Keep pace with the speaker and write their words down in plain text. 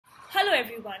Hello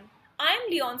everyone, I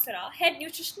am Leonsara, head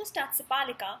nutritionist at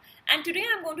Sapalika, and today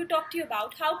I am going to talk to you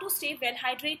about how to stay well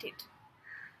hydrated.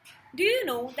 Do you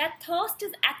know that thirst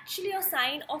is actually a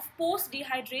sign of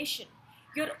post-dehydration?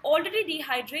 You're already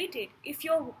dehydrated if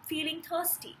you're feeling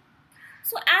thirsty.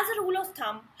 So as a rule of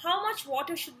thumb, how much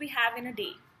water should we have in a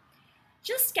day?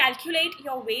 Just calculate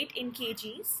your weight in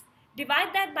kgs,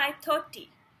 divide that by 30.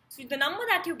 So the number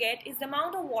that you get is the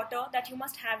amount of water that you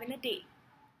must have in a day.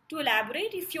 To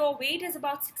elaborate, if your weight is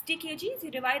about 60 kgs, you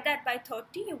divide that by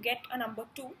 30, you get a number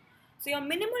 2. So your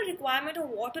minimal requirement of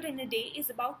water in a day is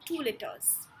about 2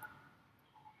 liters.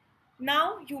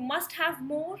 Now you must have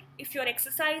more if you're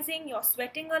exercising, you're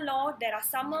sweating a lot, there are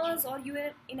summers, or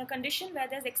you're in a condition where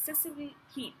there's excessive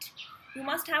heat. You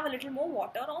must have a little more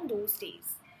water on those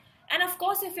days. And of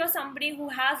course, if you're somebody who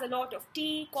has a lot of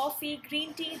tea, coffee,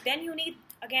 green tea, then you need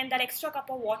again that extra cup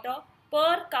of water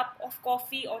per cup of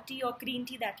coffee or tea or green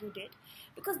tea that you did,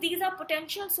 because these are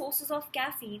potential sources of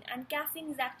caffeine, and caffeine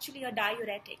is actually a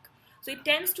diuretic, so it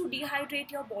tends to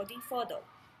dehydrate your body further.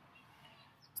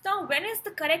 So now, when is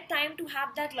the correct time to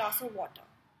have that glass of water?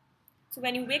 So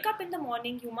when you wake up in the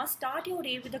morning, you must start your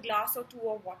day with a glass or 2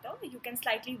 of water. You can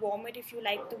slightly warm it if you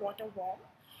like the water warm.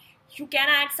 You can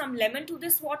add some lemon to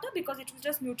this water because it will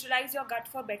just neutralize your gut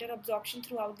for better absorption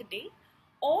throughout the day.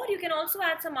 Or you can also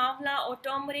add some amla or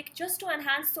turmeric just to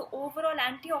enhance the overall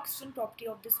antioxidant property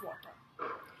of this water.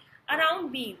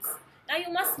 Around meals. Now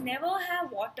you must never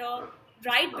have water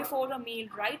right before a meal,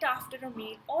 right after a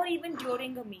meal, or even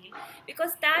during a meal,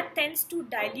 because that tends to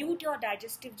dilute your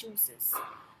digestive juices.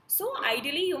 So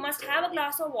ideally you must have a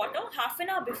glass of water half an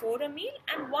hour before a meal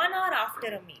and 1 hour after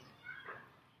a meal.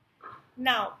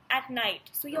 Now, at night,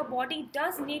 so your body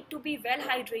does need to be well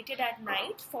hydrated at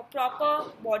night for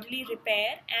proper bodily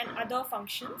repair and other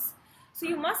functions. So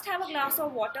you must have a glass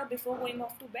of water before going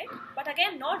off to bed, but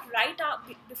again, not right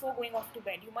before going off to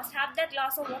bed. You must have that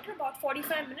glass of water about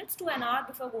 45 minutes to an hour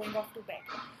before going off to bed.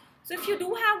 So if you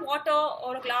do have water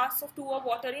or a glass of 2 of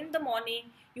water in the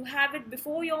morning, you have it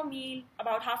before your meal,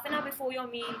 about half an hour before your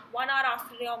meal, 1 hour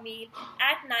after your meal,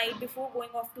 at night before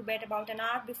going off to bed about an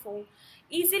hour before.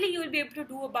 Easily you will be able to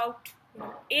do about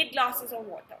 8 glasses of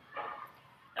water.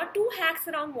 Now 2 hacks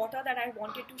around water that I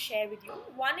wanted to share with you.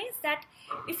 One is that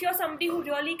if you're somebody who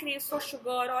really craves for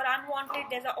sugar or unwanted,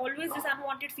 there's always this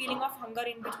unwanted feeling of hunger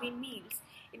in between meals.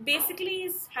 It basically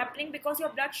is happening because your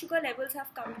blood sugar levels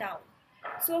have come down.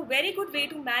 So a very good way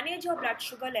to manage your blood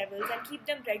sugar levels and keep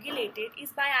them regulated is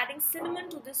by adding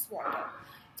cinnamon to this water.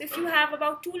 So if you have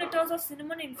about 2 liters of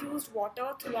cinnamon infused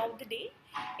water throughout the day,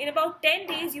 in about 10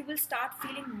 days you will start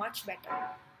feeling much better.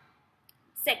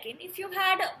 Second, if you've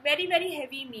had a very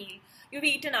heavy meal, you've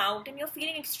eaten out and you're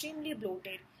feeling extremely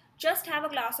bloated, just have a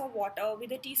glass of water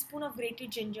with a teaspoon of grated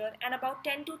ginger and about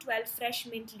 10 to 12 fresh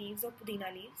mint leaves or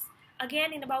pudina leaves.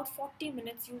 Again, in about 40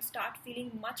 minutes you'll start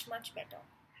feeling much better.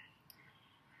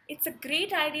 It's a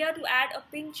great idea to add a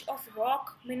pinch of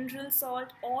rock mineral salt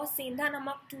or sendha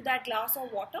namak to that glass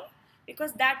of water,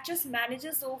 because that just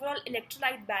manages the overall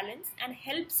electrolyte balance and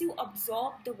helps you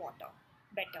absorb the water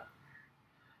better.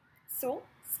 So,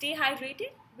 stay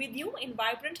hydrated, with you in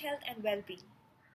vibrant health and well-being.